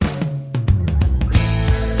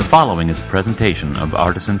following is a presentation of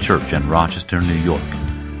Artisan Church in Rochester, New York.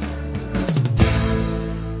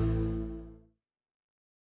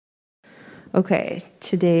 Okay,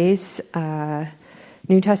 today's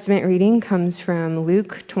New Testament reading comes from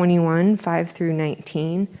Luke 21, 5 through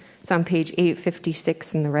 19. It's on page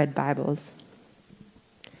 856 in the Red Bibles.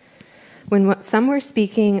 When some were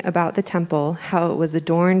speaking about the temple, how it was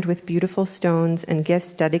adorned with beautiful stones and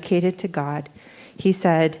gifts dedicated to God, he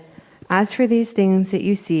said, "As for these things that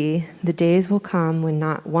you see, the days will come when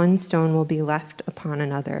not one stone will be left upon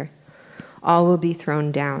another. All will be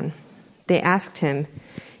thrown down." They asked him,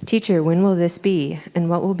 "Teacher, when will this be? And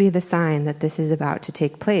what will be the sign that this is about to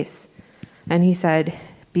take place?" And he said,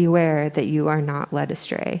 "Beware that you are not led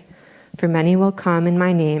astray. For many will come in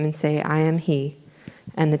my name and say, 'I am he,'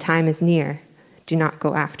 and the time is near. Do not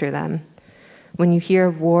go after them. When you hear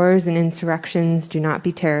of wars and insurrections, do not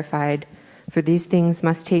be terrified, for these things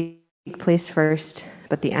must take place first,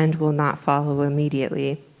 but the end will not follow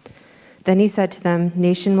immediately." Then he said to them,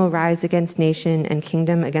 "Nation will rise against nation and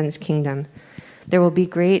kingdom against kingdom. There will be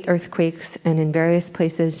great earthquakes and in various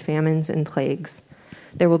places famines and plagues.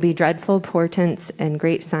 There will be dreadful portents and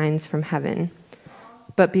great signs from heaven.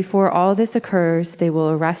 But before all this occurs, they will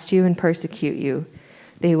arrest you and persecute you.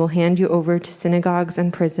 They will hand you over to synagogues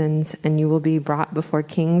and prisons, and you will be brought before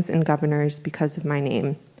kings and governors because of my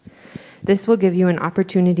name. This will give you an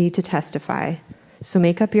opportunity to testify. So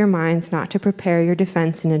make up your minds not to prepare your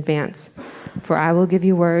defense in advance, for I will give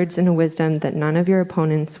you words and a wisdom that none of your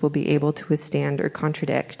opponents will be able to withstand or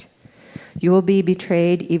contradict. You will be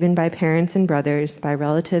betrayed even by parents and brothers, by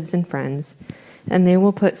relatives and friends, and they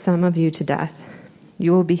will put some of you to death.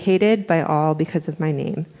 You will be hated by all because of my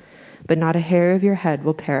name, but not a hair of your head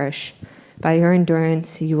will perish. By your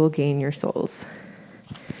endurance you will gain your souls."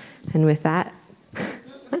 And with that,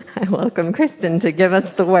 I welcome Kristen to give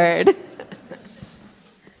us the word.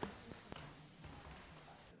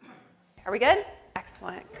 Are we good?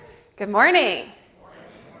 Excellent. Good morning.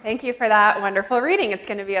 Thank you for that wonderful reading. It's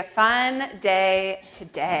going to be a fun day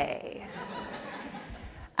today.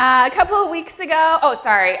 A couple of weeks ago,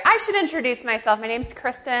 I should introduce myself. My name's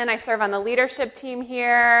Kristen. I serve on the leadership team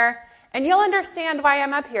here, and you'll understand why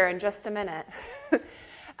I'm up here in just a minute.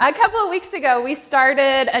 A couple of weeks ago, we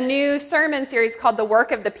started a new sermon series called The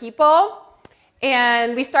Work of the People,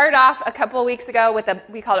 and we started off a couple of weeks ago with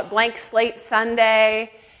we called it Blank Slate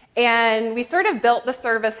Sunday, and we sort of built the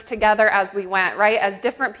service together as we went, right? As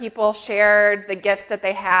different people shared the gifts that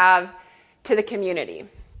they have to the community.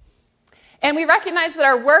 And we recognize that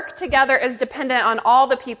our work together is dependent on all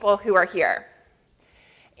the people who are here.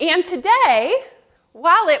 And today,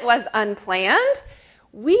 while it was unplanned,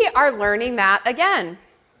 we are learning that again.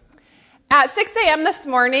 At 6 a.m. this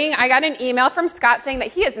morning, I got an email from Scott saying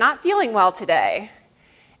that he is not feeling well today.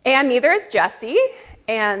 And neither is Jesse.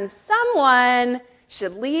 And someone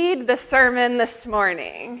should lead the sermon this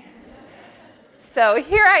morning. So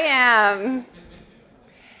here I am.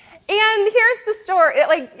 And here's the story.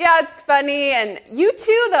 It's funny. And you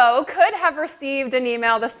too, though, could have received an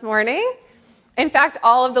email this morning. In fact,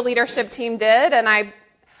 all of the leadership team did. And I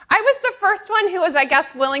was the first one who was, I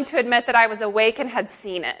guess, willing to admit that I was awake and had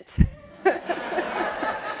seen it. That's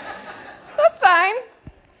fine.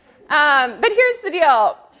 But here's the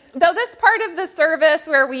deal. Though this part of the service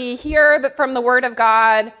where we hear from the Word of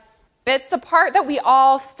God, it's a part that we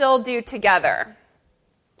all still do together.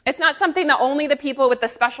 It's not something that only the people with the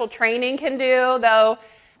special training can do, though,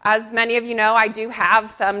 as many of you know, I do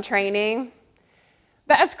have some training.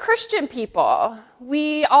 But as Christian people,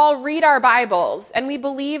 we all read our Bibles, and we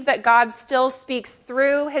believe that God still speaks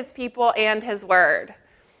through his people and his Word.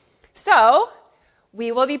 So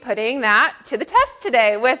we will be putting that to the test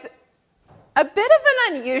today with a bit of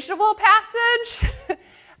an unusual passage.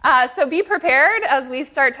 So be prepared as we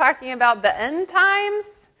start talking about the end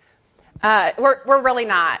times. We're really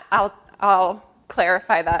not. I'll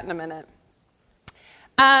clarify that in a minute.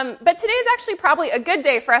 But today's actually probably a good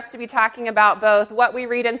day for us to be talking about both what we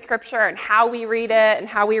read in Scripture and how we read it and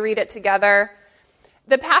how we read it together.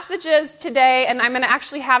 The passages today, and I'm going to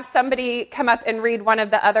actually have somebody come up and read one of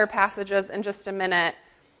the other passages in just a minute.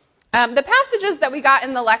 The passages that we got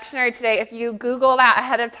in the lectionary today, if you Google that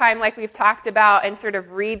ahead of time like we've talked about and sort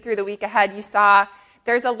of read through the week ahead, you saw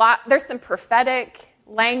there's some prophetic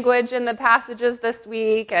language in the passages this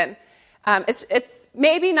week, and it's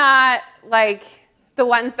maybe not like the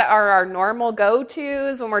ones that are our normal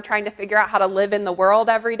go-tos when we're trying to figure out how to live in the world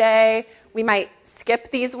every day. We might skip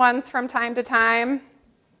these ones from time to time.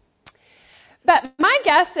 But my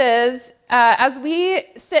guess is, as we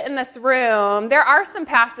sit in this room, there are some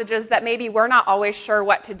passages that maybe we're not always sure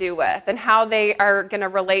what to do with and how they are going to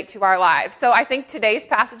relate to our lives. So I think today's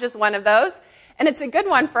passage is one of those, and it's a good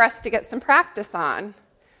one for us to get some practice on.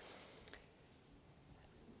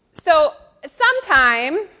 So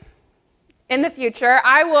sometime in the future,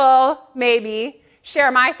 I will maybe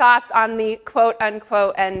share my thoughts on the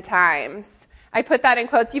quote-unquote end times. I put that in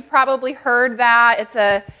quotes. You've probably heard that. It's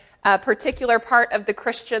a particular part of the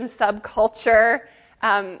Christian subculture.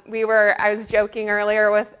 I was joking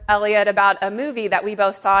earlier with Elliot about a movie that we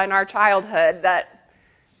both saw in our childhood that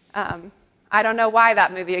I don't know why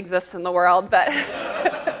that movie exists in the world, but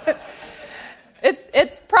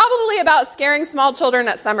it's probably about scaring small children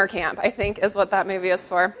at summer camp, I think is what that movie is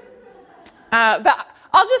for. But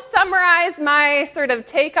I'll just summarize my sort of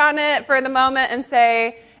take on it for the moment and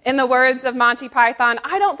say, in the words of Monty Python,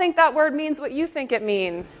 I don't think that word means what you think it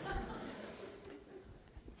means.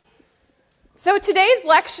 So today's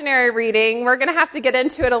lectionary reading, we're going to have to get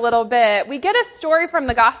into it a little bit. We get a story from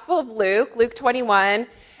the Gospel of Luke, Luke 21,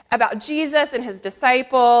 about Jesus and his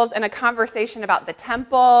disciples and a conversation about the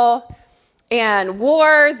temple and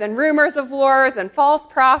wars and rumors of wars and false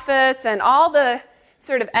prophets and all the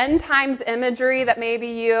sort of end times imagery that maybe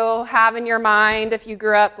you have in your mind if you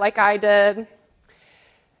grew up like I did.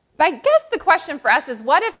 But I guess the question for us is,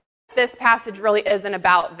 what if this passage really isn't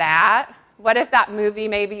about that? What if that movie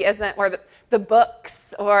maybe isn't, or the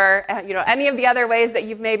books, or any of the other ways that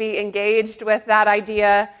you've maybe engaged with that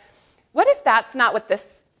idea? What if that's not what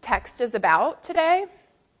this text is about today?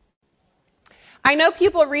 I know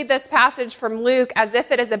people read this passage from Luke as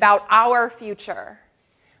if it is about our future.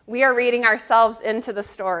 We are reading ourselves into the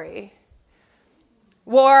story.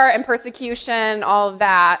 War and persecution, all of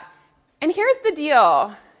that. And here's the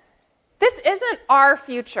deal. This isn't our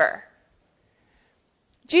future.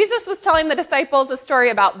 Jesus was telling the disciples a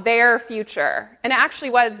story about their future, and it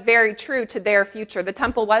actually was very true to their future. The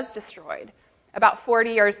temple was destroyed about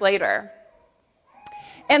 40 years later.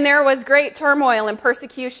 And there was great turmoil and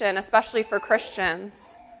persecution, especially for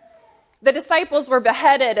Christians. The disciples were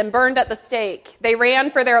beheaded and burned at the stake. They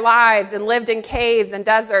ran for their lives and lived in caves and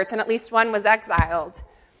deserts, and at least one was exiled.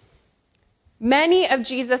 Many of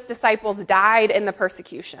Jesus' disciples died in the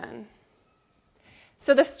persecution.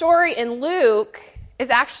 So the story in Luke is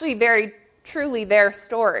actually very truly their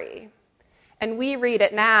story. And we read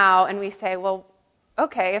it now and we say, well,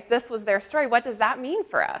 okay, if this was their story, what does that mean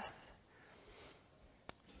for us?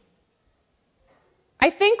 I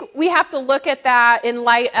think we have to look at that in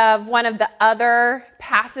light of one of the other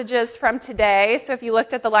passages from today. So if you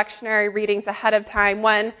looked at the lectionary readings ahead of time,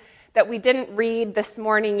 one that we didn't read this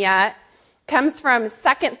morning yet comes from 2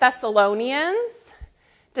 Thessalonians.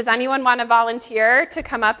 Does anyone want to volunteer to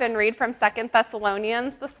come up and read from 2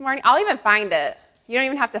 Thessalonians this morning? I'll even find it. You don't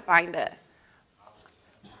even have to find it.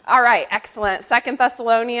 All right, excellent. 2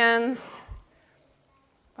 Thessalonians.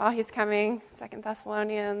 While he's coming, 2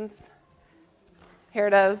 Thessalonians. Here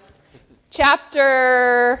it is.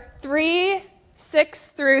 Chapter 3,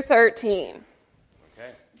 6 through 13.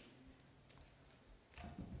 Okay.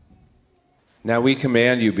 Now we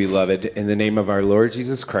command you, beloved, in the name of our Lord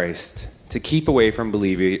Jesus Christ, to keep away from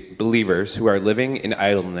believers who are living in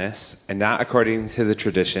idleness and not according to the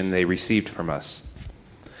tradition they received from us.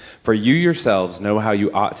 For you yourselves know how you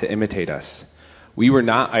ought to imitate us. We were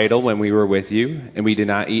not idle when we were with you, and we did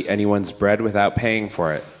not eat anyone's bread without paying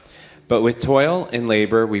for it. But with toil and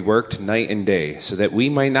labor we worked night and day, so that we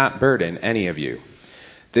might not burden any of you.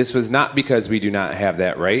 This was not because we do not have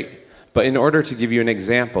that right, but in order to give you an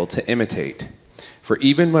example to imitate. For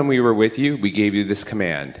even when we were with you, we gave you this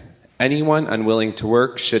command: anyone unwilling to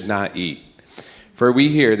work should not eat. For we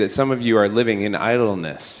hear that some of you are living in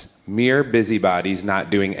idleness, mere busybodies not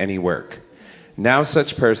doing any work. Now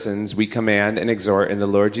such persons we command and exhort in the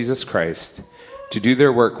Lord Jesus Christ to do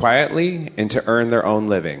their work quietly and to earn their own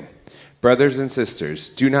living. Brothers and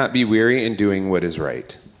sisters, do not be weary in doing what is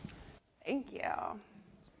right. Thank you.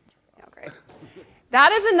 Yeah, great.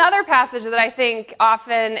 That is another passage that I think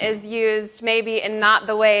often is used maybe in not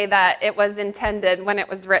the way that it was intended when it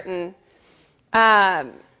was written.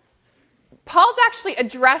 Paul's actually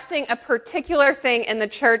addressing a particular thing in the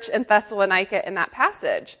church in Thessalonica in that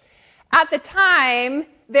passage. At the time,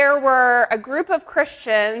 there were a group of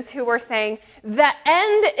Christians who were saying, the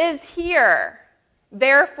end is here.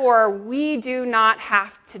 Therefore, we do not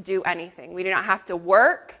have to do anything. We do not have to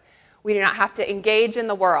work. We do not have to engage in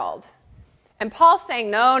the world. And Paul's saying,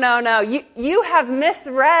 no. You have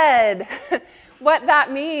misread what that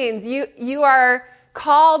means. You are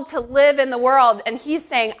called to live in the world. And he's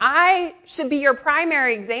saying, I should be your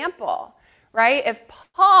primary example, right? If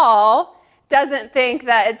Paul doesn't think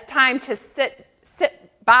that it's time to sit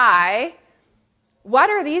by. What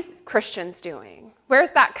are these Christians doing?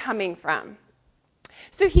 Where's that coming from?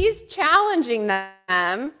 So he's challenging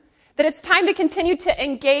them that it's time to continue to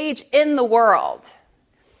engage in the world.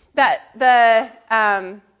 That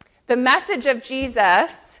the message of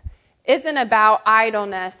Jesus isn't about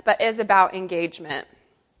idleness, but is about engagement.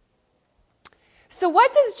 So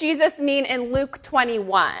what does Jesus mean in Luke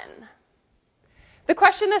 21? The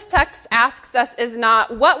question this text asks us is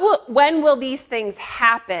not, when will these things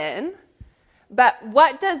happen? But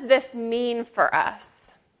what does this mean for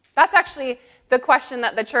us? That's actually the question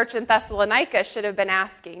that the church in Thessalonica should have been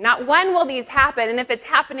asking. Not when will these happen? And if it's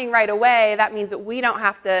happening right away, that means that we don't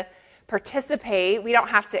have to participate. We don't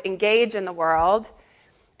have to engage in the world.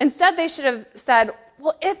 Instead, they should have said,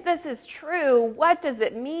 well, if this is true, what does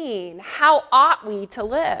it mean? How ought we to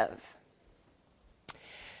live?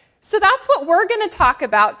 So that's what we're going to talk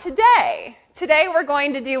about today. Today we're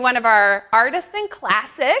going to do one of our Artisan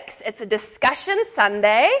Classics. It's a discussion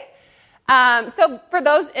Sunday. So for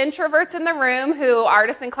those introverts in the room who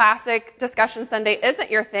Artisan Classic Discussion Sunday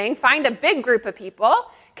isn't your thing, find a big group of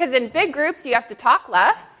people, because in big groups you have to talk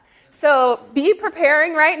less. So be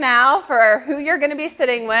preparing right now for who you're going to be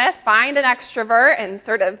sitting with. Find an extrovert and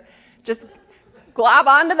sort of just glob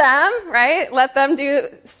onto them, right? Let them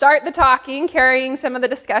start the talking, carrying some of the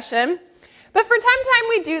discussion. But from time to time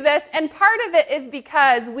we do this, and part of it is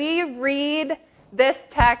because we read this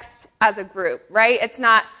text as a group, right? It's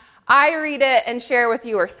not I read it and share with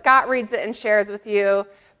you, or Scott reads it and shares with you,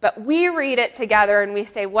 but we read it together and we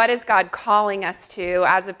say, what is God calling us to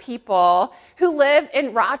as a people who live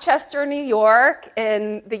in Rochester, New York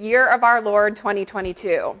in the year of our Lord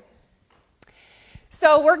 2022?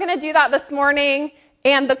 So we're going to do that this morning.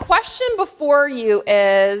 And the question before you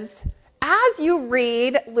is, as you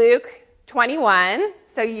read Luke 21,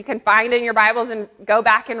 so you can find it in your Bibles and go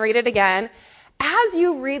back and read it again, as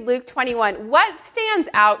you read Luke 21, what stands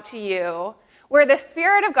out to you where the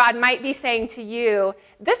Spirit of God might be saying to you,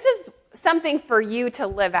 this is something for you to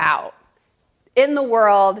live out in the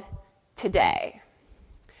world today?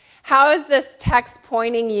 How is this text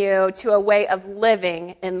pointing you to a way of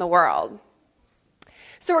living in the world?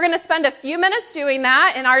 So we're going to spend a few minutes doing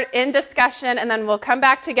that in discussion, and then we'll come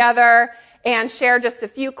back together and share just a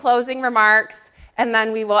few closing remarks, and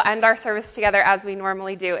then we will end our service together as we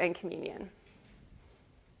normally do in communion.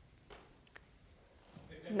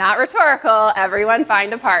 Not rhetorical. Everyone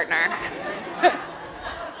find a partner.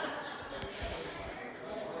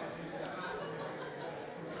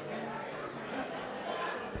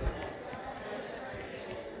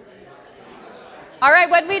 All right,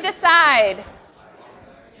 what did we decide?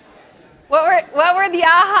 What were the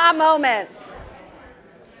aha moments?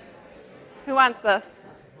 Who wants this?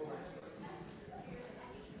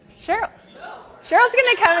 Cheryl. Cheryl's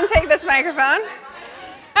going to come and take this microphone.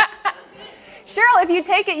 Cheryl, if you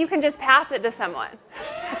take it, you can just pass it to someone.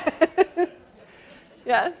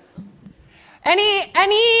 Yes. Any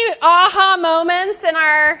aha moments in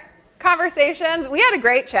our conversations? We had a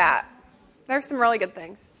great chat. There's some really good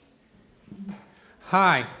things.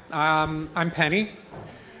 Hi, I'm Penny,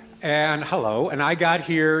 and hello, and I got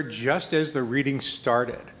here just as the reading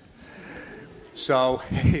started. So,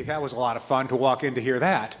 hey, that was a lot of fun to walk in to hear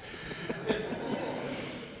that.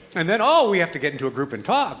 And then, we have to get into a group and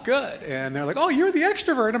talk. Good. And they're like, you're the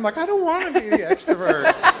extrovert. I'm like, I don't want to be the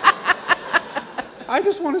extrovert. I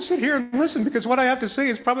just want to sit here and listen, because what I have to say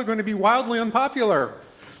is probably going to be wildly unpopular.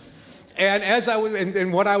 And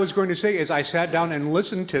and what I was going to say is, I sat down and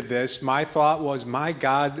listened to this. My thought was, my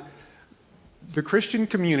God, the Christian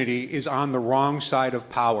community is on the wrong side of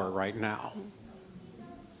power right now.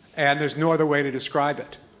 And there's no other way to describe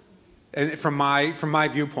it. And from my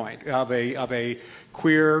viewpoint of a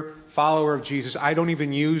queer follower of Jesus, I don't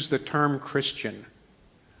even use the term Christian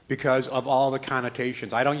because of all the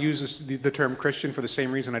connotations. I don't use the term Christian for the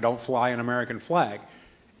same reason I don't fly an American flag.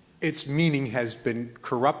 Its meaning has been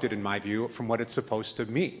corrupted, in my view, from what it's supposed to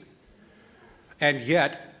mean. And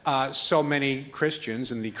yet, so many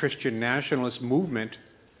Christians in the Christian nationalist movement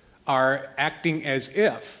are acting as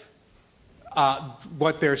if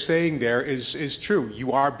what they're saying there is true.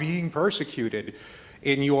 You are being persecuted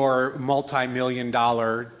in your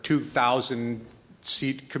multi-million-dollar,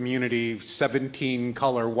 2,000-seat community,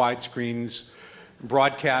 17-color widescreens,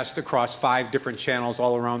 broadcast across 5 different channels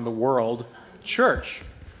all around the world, church.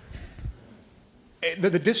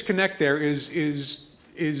 The disconnect there is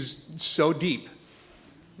so deep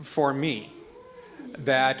for me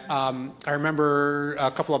that I remember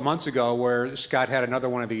a couple of months ago where Scott had another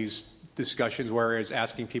one of these discussions where he was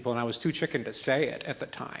asking people, and I was too chicken to say it at the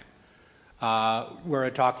time. we're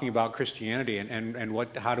talking about Christianity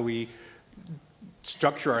and how do we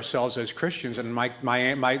structure ourselves as Christians. And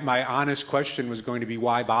my honest question was going to be,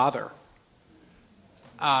 why bother?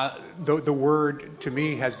 The word, to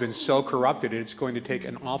me, has been so corrupted, it's going to take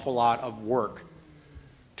an awful lot of work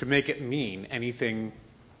to make it mean anything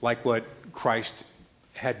like what Christ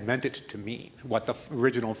had meant it to mean, what the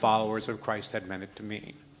original followers of Christ had meant it to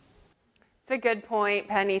mean. It's a good point,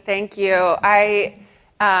 Penny. Thank you.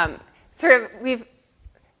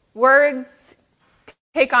 Words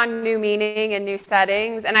take on new meaning and new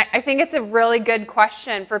settings, and I think it's a really good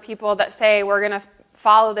question for people that say we're going to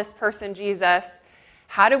follow this person, Jesus.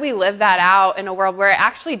 How do we live that out in a world where it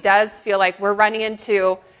actually does feel like we're running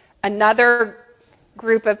into another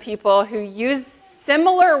group of people who use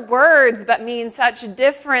similar words but mean such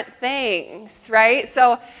different things, right?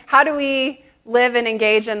 So how do we live and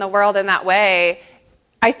engage in the world in that way?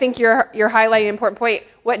 I think you're highlighting an important point.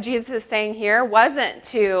 What Jesus is saying here wasn't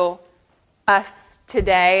to us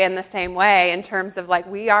today in the same way, in terms of like,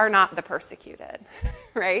 we are not the persecuted,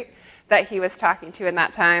 right? That he was talking to in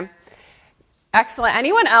that time. Excellent.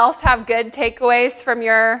 Anyone else have good takeaways from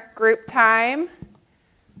your group time?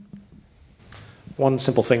 One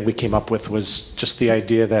simple thing we came up with was just the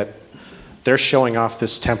idea that they're showing off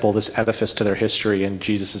this temple, this edifice to their history, and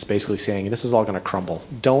Jesus is basically saying, this is all going to crumble.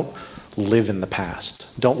 Don't live in the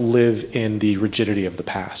past. Don't live in the rigidity of the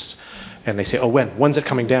past. And they say, oh, when's it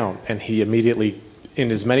coming down? And he immediately,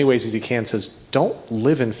 in as many ways as he can, says, don't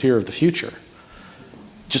live in fear of the future.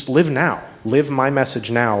 Just live now. Live my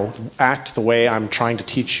message now. Act the way I'm trying to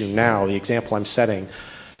teach you now, the example I'm setting.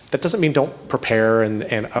 That doesn't mean don't prepare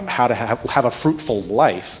and how to have a fruitful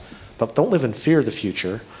life, but don't live in fear of the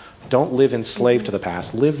future. Don't live enslaved to the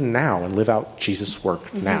past. Live now and live out Jesus'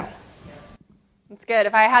 work now. That's good.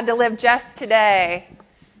 If I had to live just today,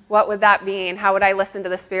 what would that mean? How would I listen to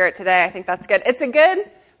the Spirit today? I think that's good. It's a good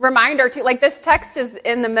reminder, too. Like, this text is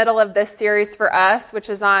in the middle of this series for us, which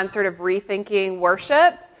is on sort of rethinking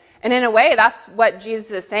worship. And in a way, that's what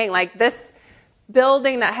Jesus is saying. Like, this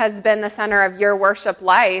building that has been the center of your worship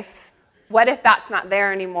life, what if that's not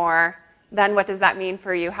there anymore? Then what does that mean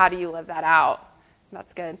for you? How do you live that out?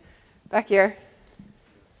 That's good. Back here.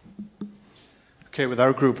 Okay, with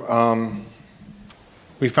our group,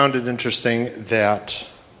 we found it interesting that,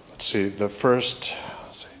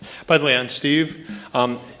 by the way, I'm Steve.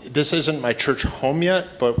 This isn't my church home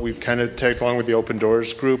yet, but we've kind of tagged along with the Open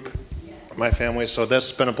Doors group, my family, so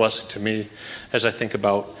that's been a blessing to me as I think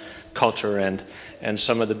about culture and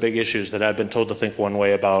some of the big issues that I've been told to think one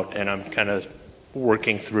way about, and I'm kind of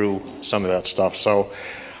working through some of that stuff. So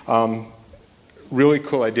really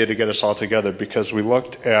cool idea to get us all together, because we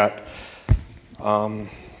looked at,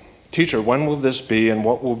 teacher, when will this be, and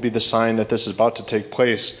what will be the sign that this is about to take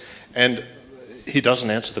place? And he doesn't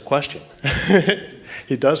answer the question.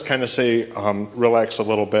 He does kind of say, relax a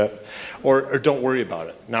little bit, or don't worry about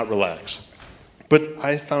it, not relax. But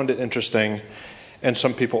I found it interesting, and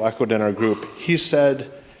some people echoed in our group. He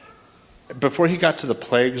said, before he got to the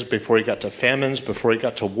plagues, before he got to famines, before he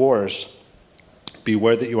got to wars,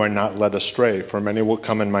 beware that you are not led astray, for many will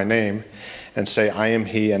come in my name and say, I am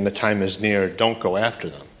he, and the time is near. Don't go after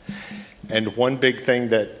them. And one big thing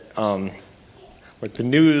that, like the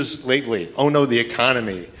news lately, oh no, the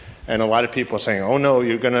economy, and a lot of people are saying, oh no,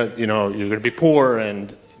 you're gonna be poor,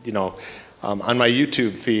 and on my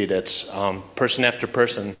YouTube feed, it's person after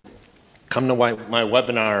person. Come to my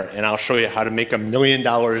webinar, and I'll show you how to make $1 million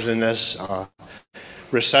in this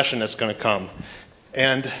recession that's going to come.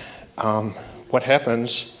 And what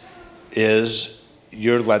happens is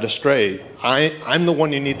you're led astray. I'm the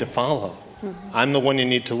one you need to follow. Mm-hmm. I'm the one you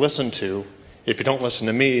need to listen to. If you don't listen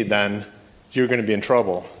to me, then you're going to be in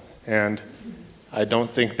trouble. And I don't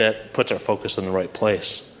think that puts our focus in the right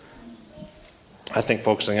place. I think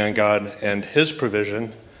focusing on God and His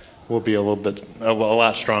provision will be a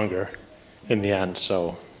lot stronger in the end.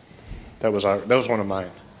 So that was one of mine.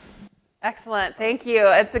 Excellent. Thank you.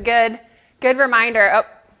 It's a good reminder. Oh,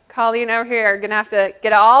 Colleen over here, going to have to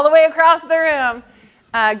get all the way across the room.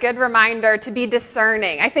 Good reminder to be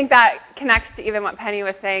discerning. I think that connects to even what Penny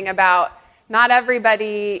was saying about not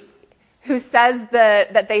everybody who says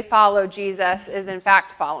that they follow Jesus is in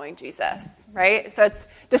fact following Jesus, right? So it's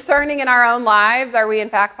discerning in our own lives. Are we in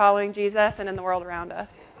fact following Jesus, and in the world around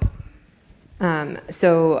us?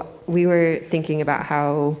 So we were thinking about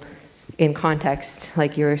how, in context,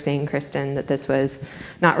 like you were saying, Kristen, that this was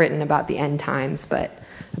not written about the end times, but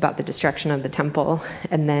about the destruction of the temple,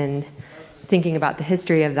 and then thinking about the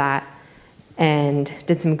history of that, and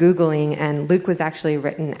did some Googling, and Luke was actually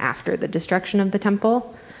written after the destruction of the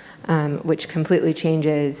temple. which completely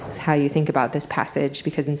changes how you think about this passage,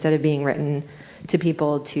 because instead of being written to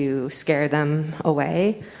people to scare them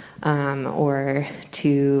away or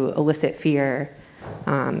to elicit fear,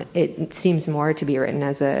 it seems more to be written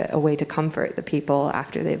as a way to comfort the people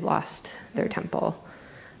after they've lost their temple,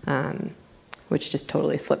 which just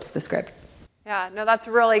totally flips the script. Yeah, no, that's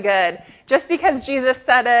really good. Just because Jesus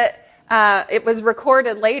said it, it was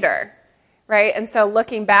recorded later, right? And so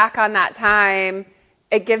looking back on that time,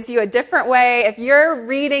 it gives you a different way. If you're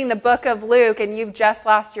reading the book of Luke and you've just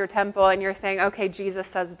lost your temple and you're saying, okay, Jesus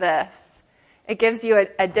says this, it gives you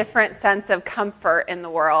a different sense of comfort in the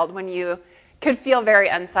world when you could feel very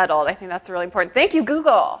unsettled. I think that's really important. Thank you,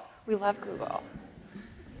 Google. We love Google.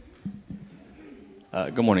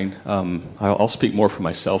 Good morning. I'll speak more for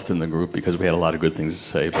myself than the group because we had a lot of good things to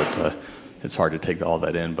say, but it's hard to take all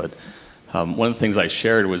that in. But one of the things I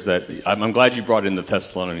shared was that I'm glad you brought in the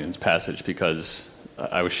Thessalonians passage, because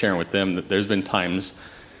I was sharing with them that there's been times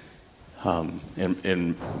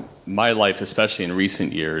in my life, especially in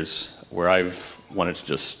recent years, where I've wanted to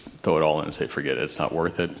just throw it all in and say, forget it, it's not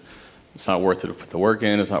worth it. It's not worth it to put the work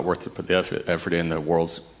in, it's not worth it to put the effort in, the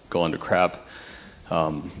world's going to crap.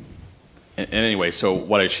 And anyway, so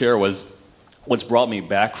what I share was what's brought me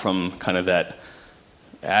back from kind of that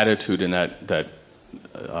attitude and that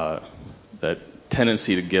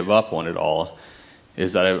tendency to give up on it all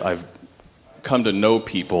is that I've come to know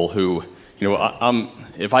people who,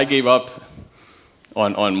 if I gave up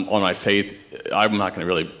on my faith, I'm not going to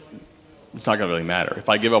really, it's not going to really matter. If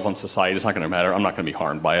I give up on society, it's not going to matter. I'm not going to be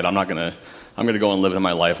harmed by it. I'm going to go and live in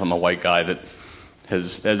my life. I'm a white guy that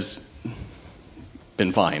has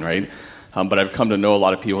been fine, right? But I've come to know a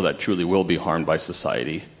lot of people that truly will be harmed by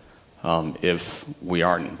society if we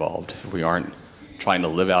aren't involved, if we aren't trying to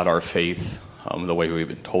live out our faith the way we've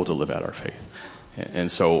been told to live out our faith. And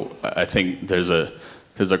so I think there's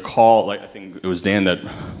a call, like I think it was Dan that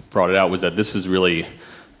brought it out, was that this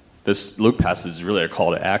Luke passage is really a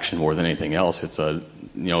call to action more than anything else. It's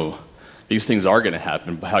these things are going to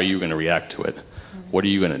happen, but how are you going to react to it? What are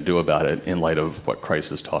you going to do about it in light of what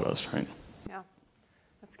Christ has taught us, right? Yeah,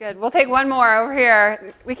 that's good. We'll take one more over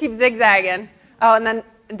here. We keep zigzagging. Oh, and then,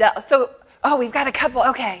 we've got a couple.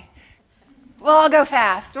 Okay. We'll all go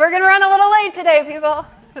fast. We're going to run a little late today, people.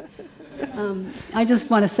 I just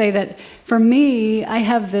want to say that for me, I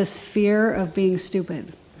have this fear of being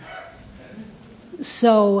stupid.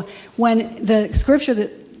 So when the scripture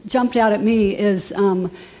that jumped out at me is,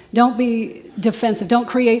 don't be defensive. Don't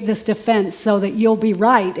create this defense so that you'll be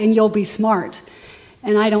right and you'll be smart.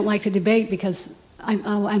 And I don't like to debate because I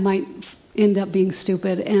might end up being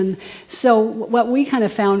stupid. And so what we kind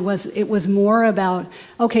of found was it was more about,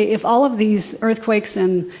 okay, if all of these earthquakes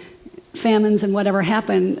and famines and whatever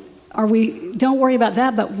happen, don't worry about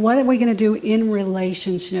that, but what are we going to do in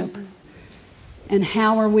relationship? And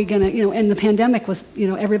how are we going to, and the pandemic was,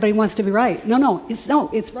 everybody wants to be right. No, it's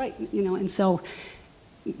right, and so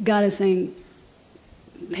God is saying,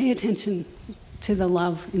 pay attention to the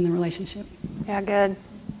love in the relationship. Yeah, good.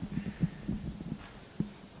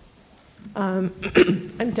 I'm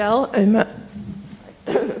Dell. I'm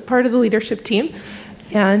part of the leadership team.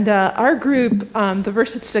 And our group, the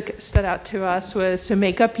verse that stood out to us was, so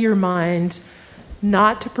make up your mind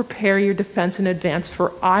not to prepare your defense in advance,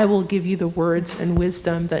 for I will give you the words and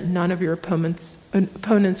wisdom that none of your opponents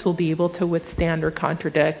will be able to withstand or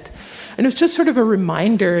contradict. And it was just sort of a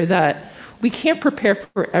reminder that we can't prepare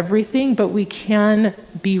for everything, but we can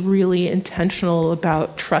be really intentional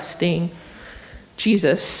about trusting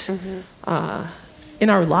Jesus in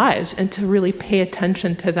our lives, and to really pay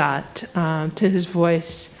attention to that, to his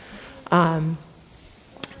voice. And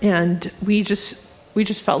we just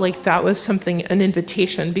felt like that was an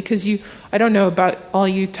invitation, because I don't know about all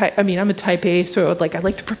you I'm a type A, so I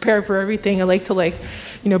like to prepare for everything. I like to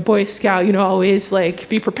Boy Scout, always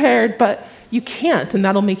be prepared, but you can't, and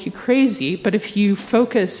that'll make you crazy. But if you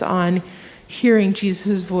focus on hearing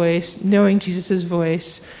Jesus' voice, knowing Jesus'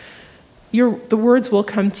 voice, the words will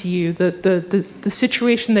come to you. The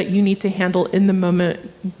situation that you need to handle in the moment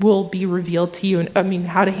will be revealed to you. And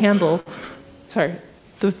how to handle,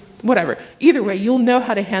 whatever. Either way, you'll know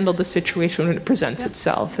how to handle the situation when it presents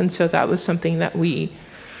itself. And so that was something that we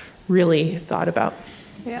really thought about.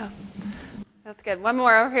 Yeah, that's good. One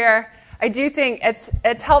more over here. I do think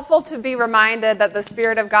it's helpful to be reminded that the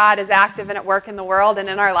Spirit of God is active and at work in the world and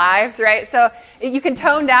in our lives, right? So you can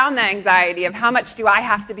tone down the anxiety of how much do I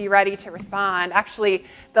have to be ready to respond. Actually,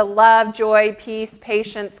 the love, joy, peace,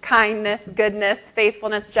 patience, kindness, goodness,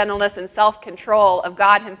 faithfulness, gentleness, and self-control of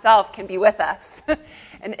God himself can be with us.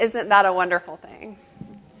 And isn't that a wonderful thing?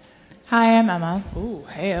 Hi, I'm Emma. Ooh,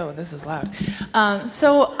 hey-oh, this is loud.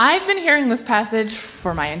 So I've been hearing this passage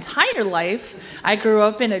for my entire life. I grew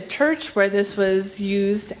up in a church where this was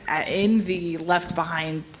used in the Left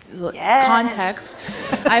Behind context.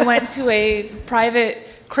 I went to a private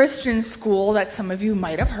Christian school that some of you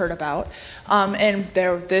might have heard about, and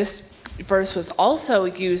this verse was also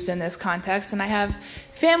used in this context, and I have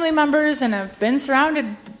family members and have been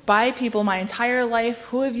surrounded by people my entire life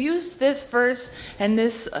who have used this verse and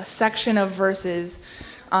this section of verses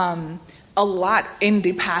a lot in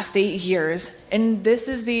the past 8 years. And this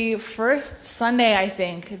is the first Sunday, I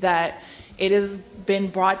think, that it has been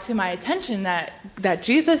brought to my attention that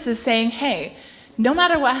Jesus is saying, hey, no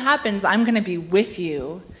matter what happens, I'm going to be with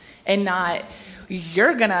you, and not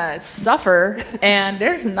you're going to suffer and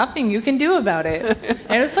there's nothing you can do about it.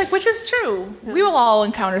 And it's like, which is true. We will all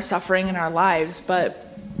encounter suffering in our lives, but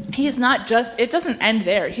he is not just, it doesn't end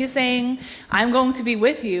there. He's saying, I'm going to be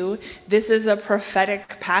with you. This is a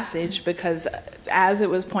prophetic passage because, as it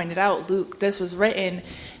was pointed out, Luke, this was written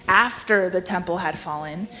after the temple had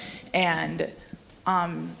fallen, and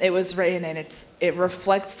it was written, and it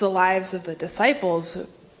reflects the lives of the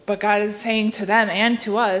disciples. But God is saying to them and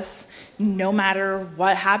to us, no matter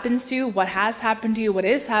what happens to you, what has happened to you, what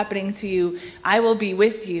is happening to you, I will be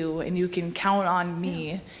with you, and you can count on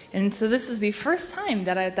me. And so this is the first time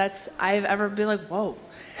that I've ever been like, whoa,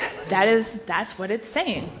 that's what it's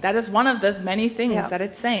saying. That is one of the many things that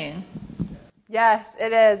it's saying. Yes,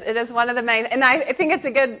 it is. It is one of the many, and I think it's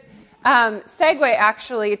a good segue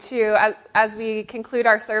actually to as we conclude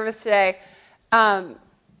our service today.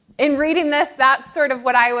 In reading this, that's sort of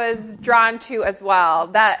what I was drawn to as well,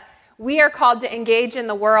 that we are called to engage in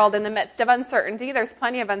the world in the midst of uncertainty. There's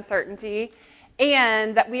plenty of uncertainty,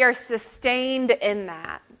 and that we are sustained in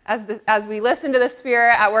that. As we listen to the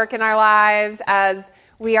Spirit at work in our lives, as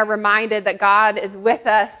we are reminded that God is with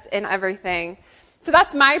us in everything. So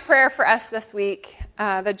that's my prayer for us this week,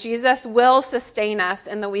 that Jesus will sustain us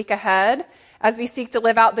in the week ahead as we seek to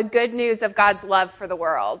live out the good news of God's love for the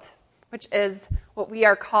world, which is what we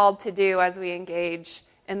are called to do as we engage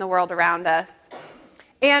in the world around us.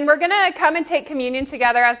 And we're going to come and take communion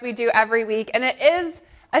together as we do every week. And it is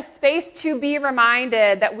a space to be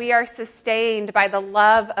reminded that we are sustained by the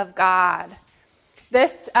love of God.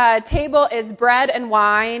 This table is bread and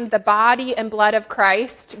wine, the body and blood of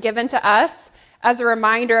Christ, given to us as a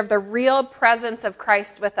reminder of the real presence of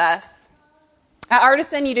Christ with us. At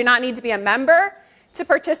Artisan, you do not need to be a member to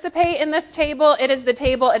participate in this table. It is the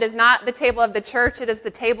table. It is not the table of the church. It is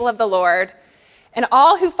the table of the Lord. And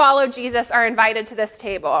all who follow Jesus are invited to this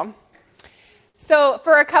table. So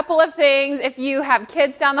for a couple of things, if you have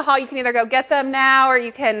kids down the hall, you can either go get them now, or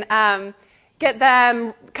you can get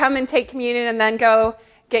them, come and take communion, and then go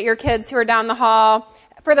get your kids who are down the hall.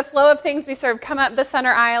 For the flow of things, we sort of come up the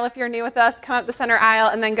center aisle. If you're new with us, come up the center aisle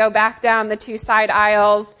and then go back down the two side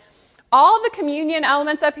aisles. All the communion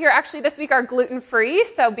elements up here actually this week are gluten-free,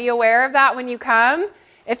 so be aware of that when you come.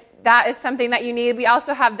 If that is something that you need. We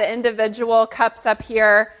also have the individual cups up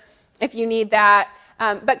here if you need that.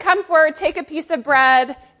 But come forward, take a piece of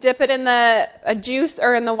bread, dip it in the juice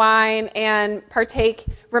or in the wine, and partake,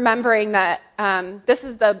 remembering that this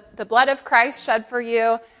is the blood of Christ shed for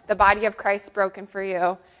you, the body of Christ broken for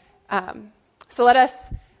you. So let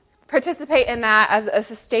us participate in that as a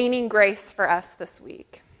sustaining grace for us this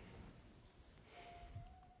week.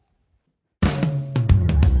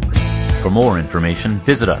 For more information,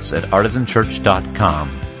 visit us at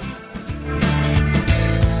artisanchurch.com.